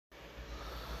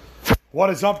What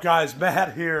is up, guys?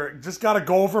 Matt here. Just got to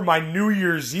go over my New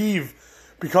Year's Eve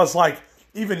because,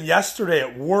 even yesterday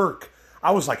at work,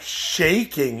 I was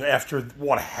shaking after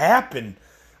what happened.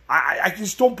 I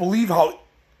just don't believe how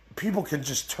people can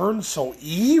just turn so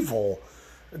evil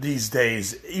these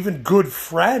days. Even good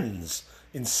friends,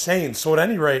 insane. So at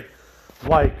any rate,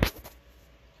 my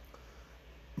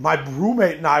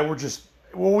roommate and I were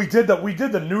we did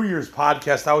the New Year's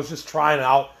podcast. I was just trying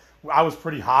out. I was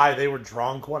pretty high. They were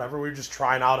drunk, whatever. We were just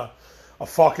trying out a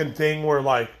fucking thing where,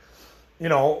 I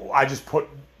just put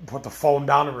the phone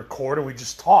down and record and we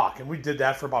just talk. And we did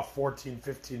that for about 14,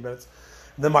 15 minutes.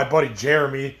 And then my buddy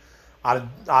Jeremy, out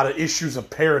of issues of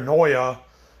paranoia,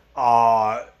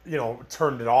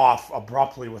 turned it off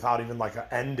abruptly without even an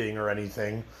ending or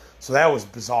anything. So that was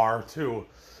bizarre too.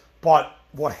 But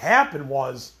what happened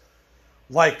was,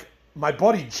 my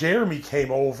buddy Jeremy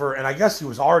came over, and I guess he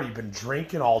was already been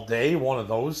drinking all day, one of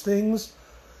those things.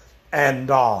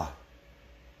 And,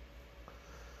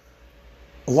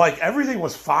 everything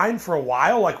was fine for a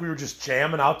while. We were just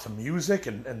jamming out to music,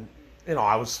 and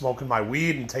I was smoking my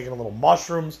weed and taking a little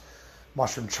mushrooms,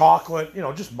 mushroom chocolate,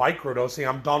 just microdosing.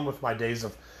 I'm done with my days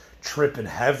of tripping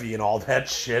heavy and all that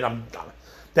shit.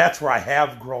 That's where I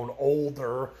have grown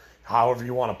older, however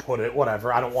you want to put it,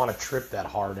 whatever. I don't want to trip that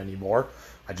hard anymore.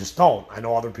 I just don't. I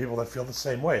know other people that feel the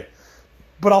same way.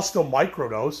 But I'll still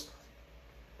microdose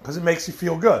because it makes you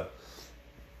feel good.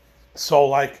 So,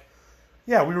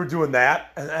 we were doing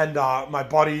that. And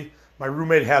my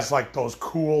roommate has, those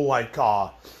cool,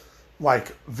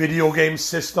 video game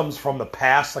systems from the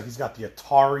past. He's got the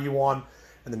Atari one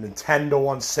and the Nintendo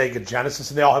one, Sega Genesis.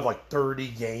 And they all have, 30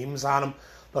 games on them.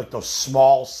 Those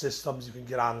small systems you can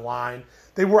get online.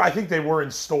 I think they were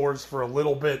in stores for a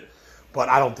little bit. But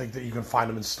I don't think that you can find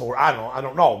them in store. I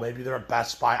don't know. Maybe they're at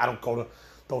Best Buy. I don't go to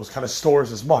those kind of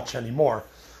stores as much anymore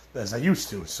as I used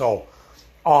to. So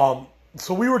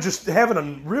we were just having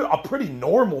a pretty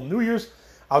normal New Year's.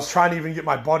 I was trying to even get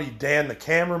my buddy Dan, the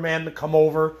cameraman, to come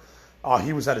over.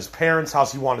 He was at his parents'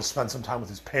 house. He wanted to spend some time with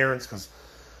his parents because,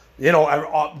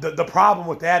 the problem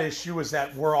with that issue is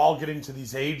that we're all getting to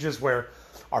these ages where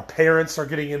our parents are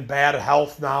getting in bad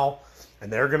health now,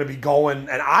 and they're going to be going.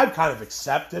 And I've kind of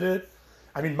accepted it.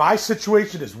 I mean, my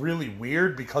situation is really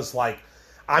weird because,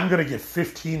 I'm going to get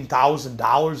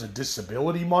 $15,000 of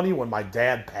disability money when my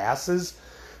dad passes.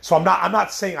 So I'm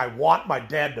not saying I want my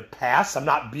dad to pass. I'm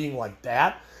not being like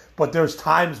that. But there's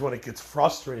times when it gets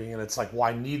frustrating and it's well,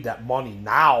 I need that money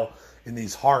now in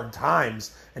these hard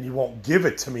times and you won't give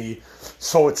it to me.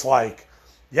 So it's I'm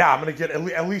going to get,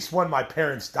 at least when my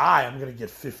parents die, I'm going to get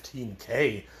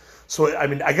 $15K. So, I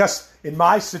mean, I guess in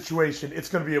my situation, it's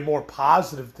going to be a more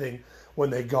positive thing when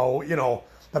they go,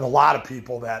 than a lot of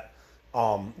people that,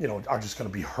 are just going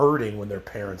to be hurting when their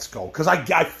parents go. Because I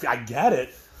get it,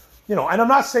 and I'm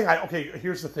not saying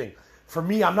here's the thing. For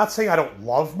me, I'm not saying I don't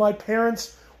love my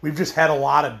parents. We've just had a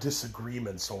lot of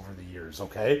disagreements over the years,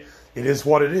 okay? It is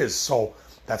what it is. So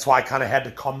that's why I kind of had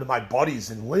to come to my buddies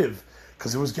and live.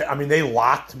 Because they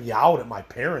locked me out at my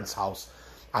parents' house.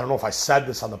 I don't know if I said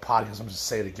this on the podcast. I'm just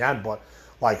saying it again. But,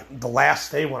 the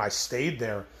last day when I stayed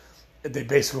there, they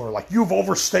basically were you've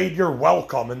overstayed your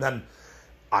welcome. And then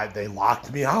they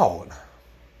locked me out.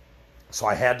 So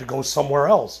I had to go somewhere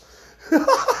else.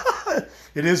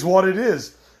 It is what it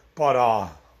is. But,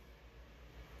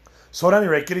 so at any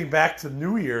rate, getting back to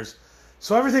New Year's.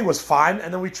 So everything was fine.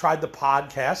 And then we tried the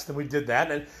podcast and we did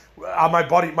that. And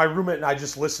my roommate and I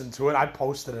just listened to it. I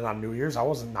posted it on New Year's. I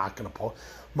wasn't not going to post.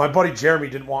 My buddy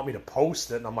Jeremy didn't want me to post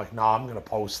it. And I'm like, nah, I'm going to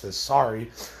post this. Sorry.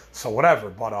 So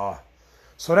whatever. But,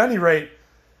 so at any rate,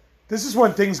 this is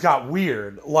when things got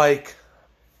weird.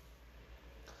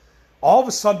 All of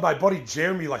a sudden, my buddy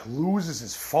Jeremy, loses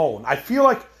his phone. I feel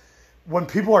like when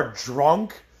people are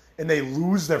drunk and they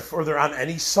lose or they're on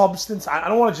any substance, I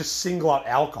don't want to just single out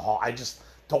alcohol. I just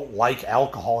don't like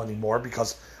alcohol anymore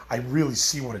because I really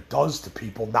see what it does to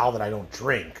people now that I don't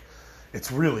drink.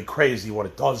 It's really crazy what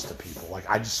it does to people.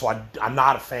 I'm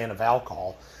not a fan of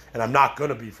alcohol, and I'm not going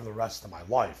to be for the rest of my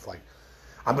life.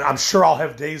 I'm sure I'll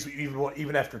have days,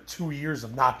 even after 2 years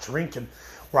of not drinking,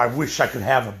 where I wish I could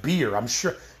have a beer. I'm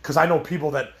sure, because I know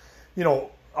people that,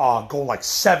 go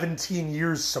 17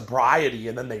 years sobriety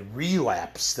and then they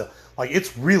relapse still.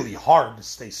 It's really hard to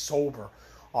stay sober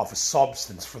off a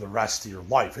substance for the rest of your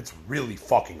life. It's really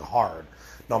fucking hard,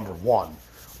 number one.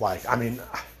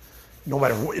 No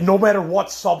matter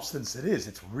what substance it is,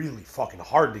 it's really fucking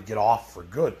hard to get off for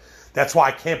good. That's why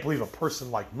I can't believe a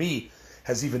person like me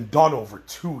has even done over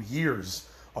 2 years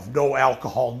of no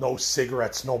alcohol, no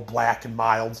cigarettes, no Black and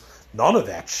Milds, none of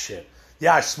that shit.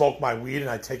 Yeah, I smoke my weed and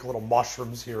I take little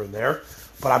mushrooms here and there,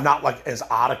 but I'm not like as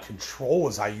out of control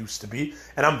as I used to be.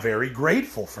 And I'm very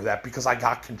grateful for that because I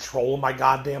got control of my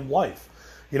goddamn life.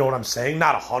 You know what I'm saying?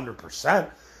 Not 100%.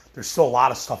 There's still a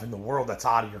lot of stuff in the world that's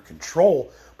out of your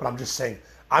control, but I'm just saying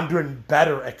I'm doing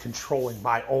better at controlling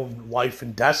my own life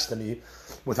and destiny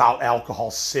without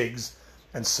alcohol, cigs,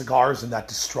 and cigars and that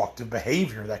destructive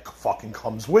behavior that fucking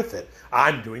comes with it.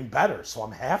 I'm doing better, so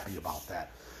I'm happy about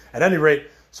that. At any rate,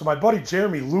 so my buddy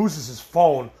Jeremy loses his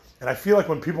phone, and I feel like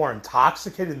when people are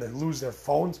intoxicated and they lose their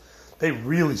phones, they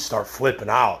really start flipping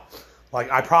out. Like,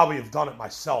 I probably have done it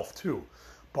myself too.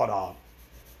 But,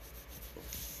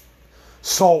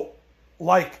 so,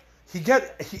 like, he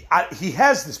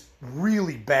has this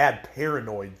really bad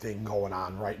paranoid thing going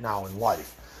on right now in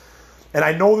life. And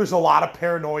I know there's a lot of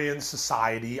paranoia in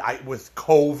society with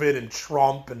COVID and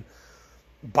Trump and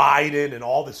Biden and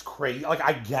all this crazy. Like,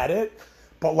 I get it.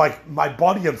 But, like, my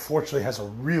buddy, unfortunately, has a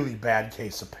really bad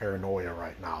case of paranoia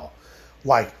right now.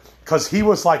 Like, because he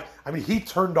was like, I mean, he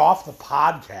turned off the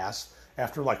podcast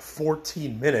after, like,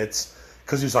 14 minutes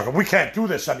because he was like, we can't do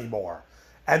this anymore.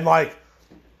 And, like,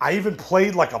 I even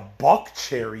played, like, a Buck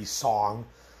Cherry song,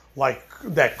 like,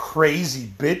 that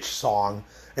crazy bitch song.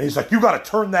 And he's like, you got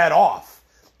to turn that off.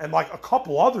 And, like, a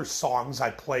couple other songs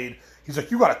I played, he's like,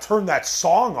 you got to turn that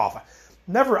song off.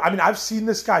 I've seen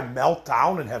this guy melt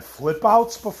down and have flip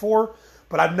outs before,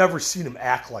 but I've never seen him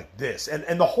act like this.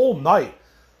 And the whole night,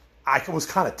 I was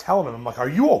kind of telling him, I'm like, are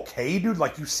you okay, dude?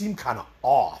 Like, you seem kind of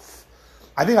off.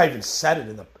 I think I even said it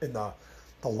in the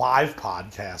live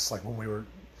podcast, like when we were,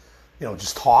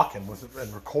 just talking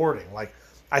and recording. Like,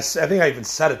 I think I even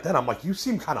said it then. I'm like, you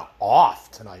seem kind of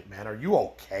off tonight, man. Are you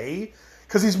okay?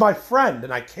 Because he's my friend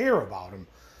and I care about him.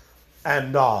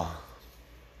 And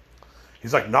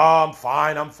he's like, no, I'm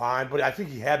fine. But I think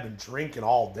he had been drinking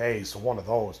all day, so one of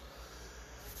those.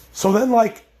 So then,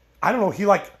 like, I don't know, he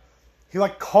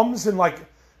comes in, like,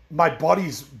 my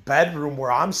buddy's bedroom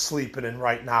where I'm sleeping in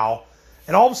right now,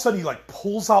 and all of a sudden he, like,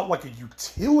 pulls out, like, a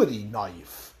utility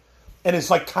knife and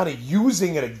is, like, kind of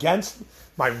using it against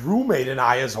my roommate and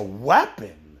I as a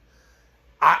weapon.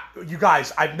 You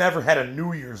guys, I've never had a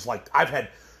New Year's like, I've had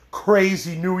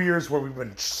crazy New Year's where we've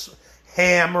been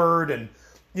hammered and,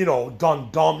 done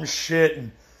dumb shit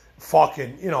and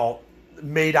fucking,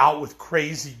 made out with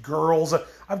crazy girls.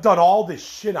 I've done all this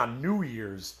shit on New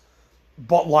Year's,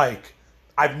 but, like,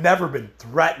 I've never been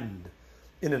threatened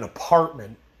in an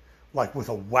apartment, like, with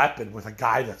a weapon with a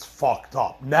guy that's fucked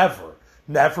up. Never.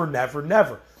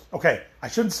 Okay, I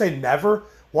shouldn't say never.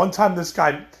 One time this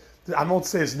guy, I won't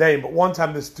say his name, but one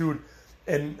time this dude,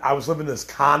 and I was living in this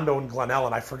condo in Glen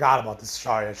Ellen. I forgot about this.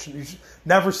 Sorry, you should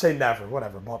never say never,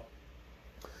 whatever.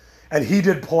 And he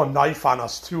did pull a knife on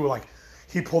us too. Like,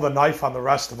 he pulled a knife on the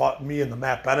rest of me and the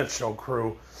Matt Bennett Show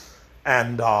crew.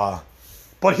 And,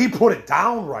 but he put it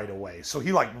down right away. So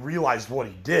he, like, realized what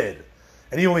he did.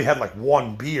 And he only had, like,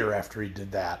 one beer after he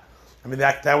did that. I mean,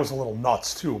 that was a little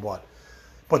nuts too,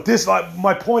 but this,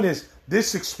 my point is,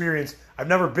 this experience I've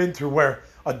never been through where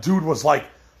a dude was, like,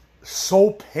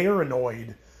 so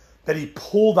paranoid that he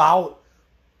pulled out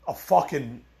a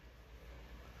fucking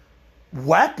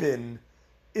weapon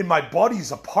in my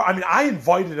buddy's apartment. I mean, I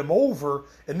invited him over,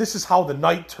 and this is how the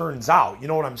night turns out. You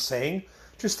know what I'm saying?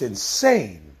 Just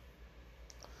insane.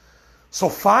 So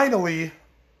finally,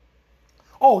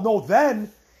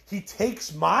 then he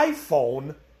takes my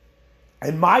phone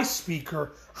and my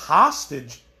speaker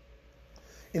hostage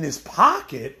in his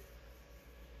pocket,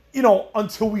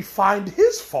 until we find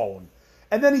his phone.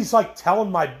 And then he's, like,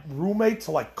 telling my roommate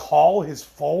to, like, call his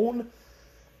phone,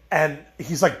 and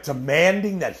he's, like,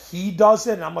 demanding that he does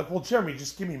it. And I'm like, well, Jeremy,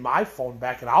 just give me my phone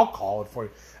back and I'll call it for you.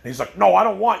 And he's like, no, I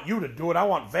don't want you to do it. I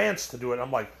want Vance to do it. And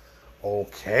I'm like,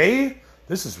 okay,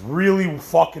 this is really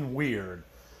fucking weird.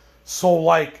 So,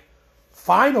 like,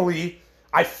 finally,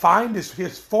 I find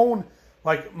his phone.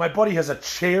 Like, my buddy has a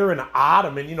chair and an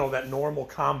ottoman, that normal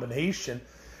combination.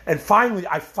 And finally,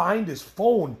 I find his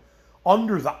phone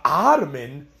under the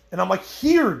ottoman. And I'm like,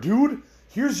 here, dude,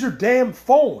 here's your damn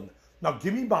phone. Now,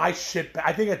 give me my shit back.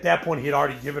 I think at that point, he had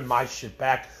already given my shit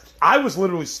back. I was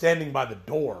literally standing by the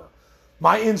door.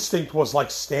 My instinct was,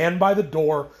 like, stand by the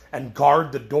door and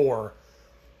guard the door.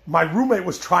 My roommate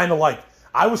was trying to, like,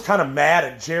 I was kind of mad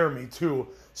at Jeremy, too.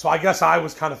 So I guess I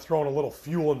was kind of throwing a little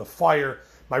fuel in the fire.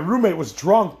 My roommate was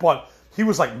drunk, but he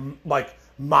was, like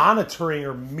monitoring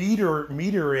or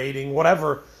meterating,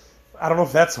 whatever. I don't know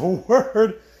if that's a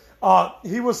word.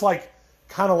 He was, like,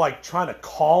 kind of, like, trying to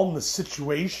calm the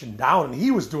situation down, and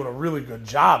he was doing a really good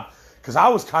job because I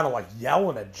was kind of, like,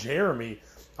 yelling at Jeremy.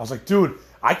 I was like, dude,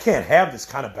 I can't have this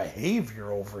kind of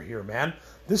behavior over here, man.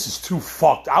 This is too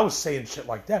fucked. I was saying shit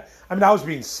like that. I mean, I was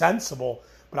being sensible,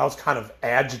 but I was kind of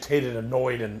agitated,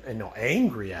 annoyed, and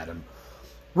angry at him.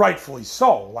 Rightfully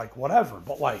so, like, whatever.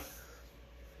 But, like,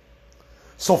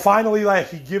 so finally, like,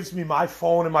 he gives me my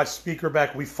phone and my speaker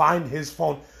back. We find his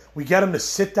phone. We get him to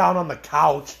sit down on the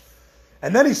couch.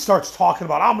 And then he starts talking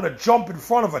about, I'm going to jump in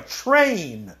front of a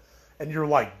train. And you're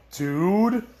like,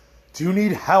 dude, do you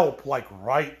need help, like,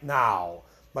 right now?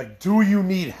 Like, do you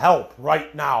need help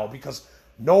right now? Because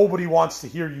nobody wants to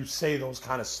hear you say those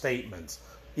kind of statements.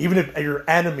 Even if your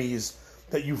enemies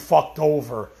that you fucked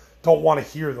over don't want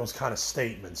to hear those kind of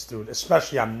statements, dude.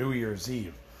 Especially on New Year's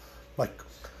Eve. Like,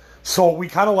 so we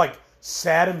kind of, like,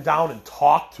 sat him down and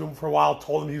talked to him for a while.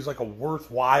 Told him he was, like, a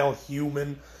worthwhile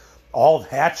human. All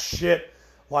that shit.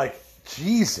 Like,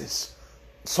 Jesus.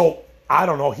 So, I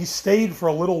don't know. He stayed for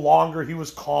a little longer. He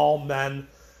was calm then.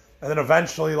 And then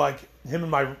eventually, like, him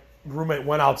and my roommate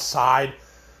went outside.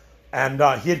 And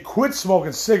he had quit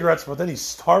smoking cigarettes, but then he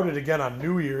started again on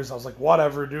New Year's. I was like,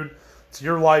 whatever, dude. It's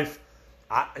your life.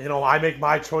 I make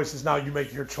my choices now. You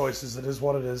make your choices. It is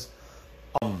what it is.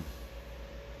 And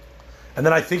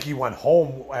then I think he went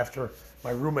home after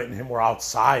my roommate and him were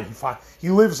outside. He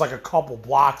lives like a couple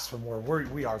blocks from where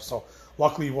we are, so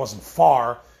luckily he wasn't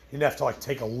far. He didn't have to, like,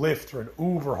 take a Lyft or an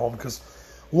Uber home, because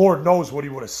Lord knows what he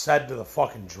would have said to the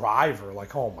fucking driver.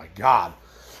 Like, oh my God.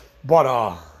 But,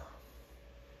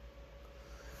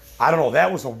 I don't know.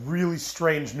 That was a really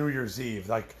strange New Year's Eve.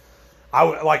 Like,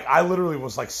 I literally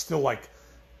was, like, still, like,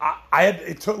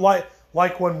 it took,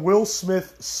 like when Will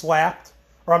Smith slapped,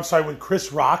 or I'm sorry, when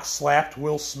Chris Rock slapped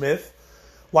Will Smith,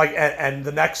 like, and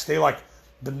the next day, like,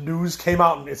 the news came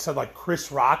out and it said, like, Chris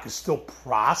Rock is still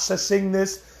processing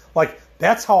this. Like,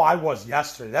 that's how I was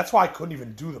yesterday. That's why I couldn't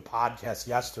even do the podcast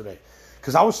yesterday,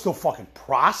 because I was still fucking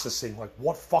processing, like,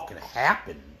 what fucking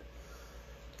happened.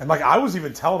 And, like, I was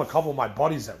even telling a couple of my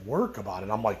buddies at work about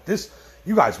it. I'm like,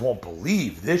 you guys won't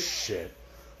believe this shit.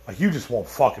 Like, you just won't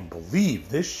fucking believe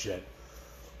this shit.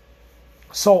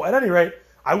 So, at any rate,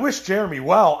 I wish Jeremy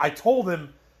well. I told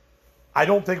him I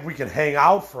don't think we can hang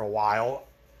out for a while.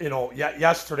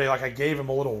 Yesterday, like, I gave him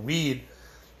a little weed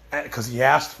because he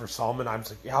asked for some, and I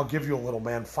was like, yeah, I'll give you a little,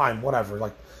 man. Fine, whatever.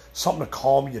 Like, something to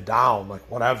calm you down, like,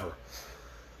 whatever.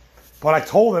 But I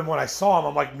told him when I saw him,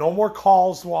 I'm like, no more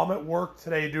calls while I'm at work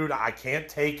today, dude. I can't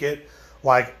take it.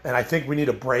 Like, and I think we need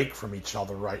a break from each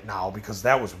other right now, because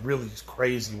that was really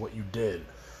crazy what you did.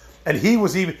 And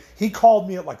he called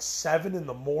me at like 7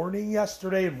 a.m.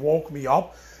 yesterday and woke me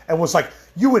up and was like,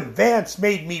 you and Vance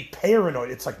made me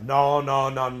paranoid. It's like,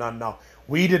 no.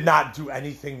 We did not do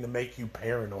anything to make you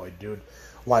paranoid, dude.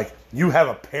 Like, you have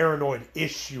a paranoid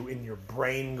issue in your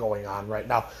brain going on right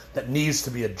now that needs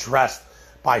to be addressed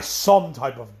by some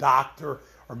type of doctor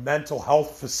or mental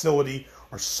health facility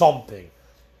or something.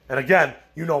 And again,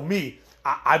 you know me,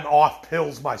 I'm off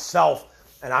pills myself,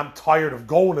 and I'm tired of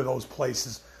going to those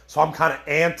places, so I'm kind of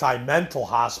anti-mental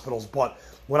hospitals. But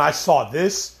when I saw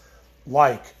this,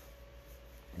 like,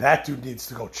 that dude needs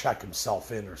to go check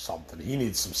himself in or something. He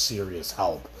needs some serious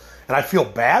help. And I feel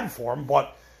bad for him,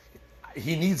 but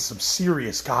he needs some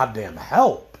serious goddamn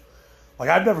help. Like,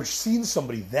 I've never seen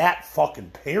somebody that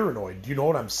fucking paranoid. Do you know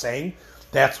what I'm saying?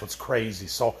 That's what's crazy.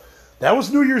 So, that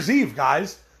was New Year's Eve,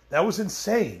 guys. That was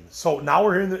insane. So, now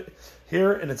we're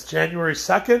here and it's January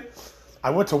 2nd. I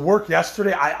went to work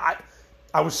yesterday.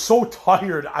 I was so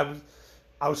tired.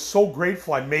 I was so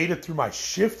grateful I made it through my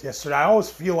shift yesterday. I always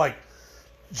feel like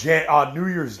New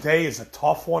Year's Day is a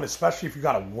tough one, especially if you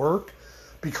got to work,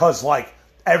 because, like,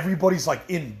 everybody's, like,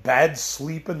 in bed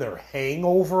sleeping their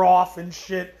hangover off and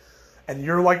shit, and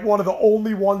you're, like, one of the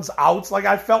only ones out. Like,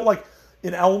 I felt like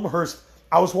in Elmhurst,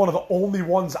 I was one of the only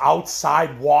ones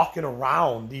outside walking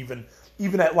around, even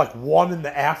at, like, 1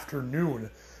 p.m,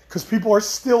 because people are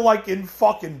still, like, in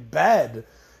fucking bed.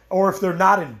 Or if they're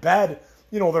not in bed,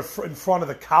 they're in front of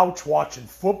the couch watching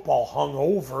football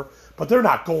hungover, but they're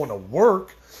not going to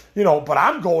work, but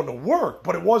I'm going to work.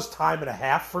 But it was time and a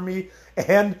half for me,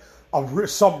 and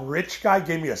some rich guy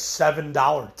gave me a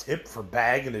 $7 tip for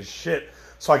bagging his shit,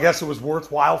 so I guess it was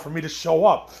worthwhile for me to show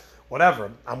up. Whatever,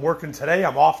 I'm working today,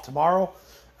 I'm off tomorrow,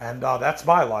 and that's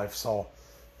my life. So,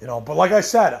 but like I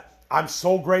said, I'm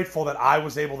so grateful that I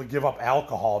was able to give up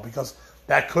alcohol, because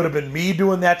that could have been me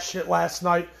doing that shit last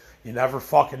night. You never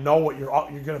fucking know what you're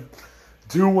going to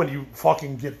do when you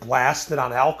fucking get blasted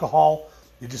on alcohol.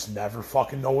 You just never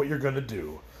fucking know what you're going to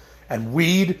do. And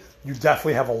weed, you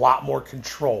definitely have a lot more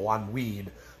control on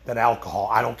weed than alcohol.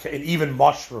 I don't care. And even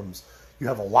mushrooms, you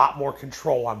have a lot more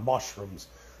control on mushrooms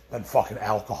than fucking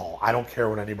alcohol. I don't care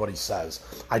what anybody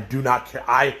says. I do not care.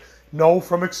 I know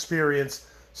from experience,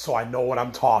 so I know what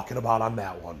I'm talking about on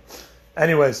that one.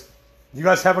 Anyways, you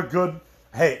guys have a good...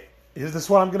 Hey, this is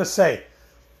what I'm going to say.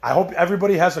 I hope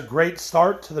everybody has a great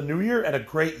start to the new year and a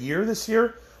great year this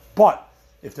year. But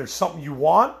if there's something you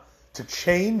want to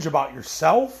change about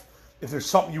yourself, if there's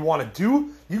something you want to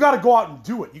do, you got to go out and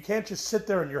do it. You can't just sit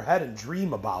there in your head and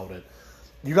dream about it.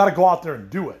 You got to go out there and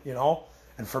do it, you know?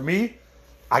 And for me,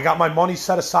 I got my money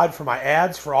set aside for my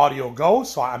ads for Audio Go,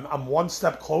 so I'm one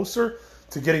step closer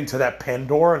to getting to that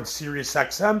Pandora and Sirius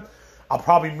XM. I'll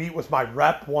probably meet with my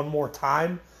rep one more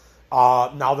time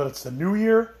now that it's the new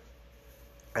year.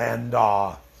 And,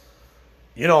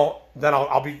 you know, then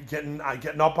I'll be getting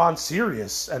up on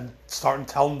Sirius and starting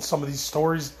telling some of these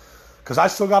stories, because I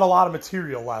still got a lot of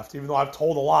material left, even though I've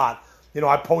told a lot. You know,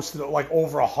 I posted like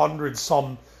over 100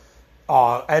 some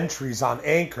entries on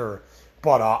Anchor,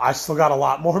 but I still got a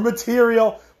lot more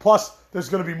material. Plus, there's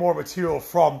going to be more material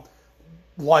from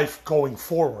life going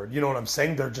forward. You know what I'm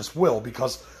saying? There just will,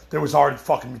 because there was already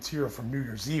fucking material from New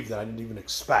Year's Eve that I didn't even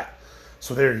expect.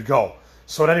 So there you go.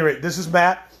 So at any rate, this is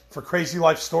Matt for Crazy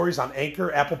Life Stories on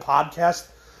Anchor, Apple Podcast,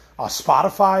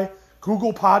 Spotify,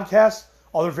 Google Podcasts,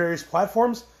 other various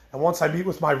platforms. And once I meet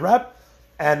with my rep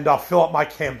and fill up my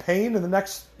campaign in the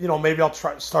next, you know, maybe I'll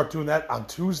start doing that on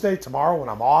Tuesday, tomorrow when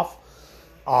I'm off.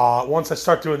 Once I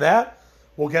start doing that,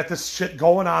 we'll get this shit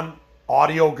going on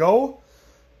Audio Go,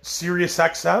 Sirius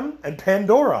XM, and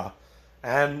Pandora.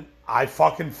 And I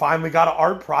fucking finally got an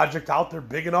art project out there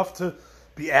big enough to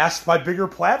be asked by bigger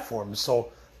platforms.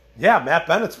 So, yeah, Matt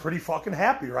Bennett's pretty fucking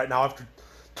happy right now after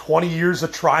 20 years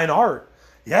of trying art.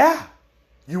 Yeah,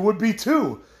 you would be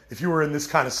too if you were in this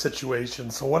kind of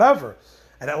situation. So whatever.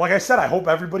 And like I said, I hope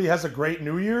everybody has a great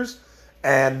New Year's.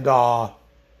 And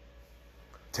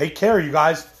take care, you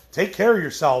guys. Take care of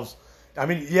yourselves. I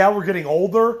mean, yeah, we're getting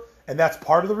older, and that's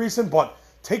part of the reason, but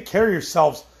take care of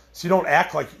yourselves so you don't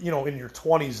act like, you know, in your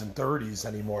 20s and 30s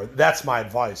anymore. That's my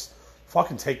advice.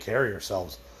 Fucking take care of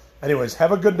yourselves. Anyways,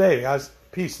 have a good day, guys.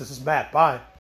 Peace. This is Matt. Bye.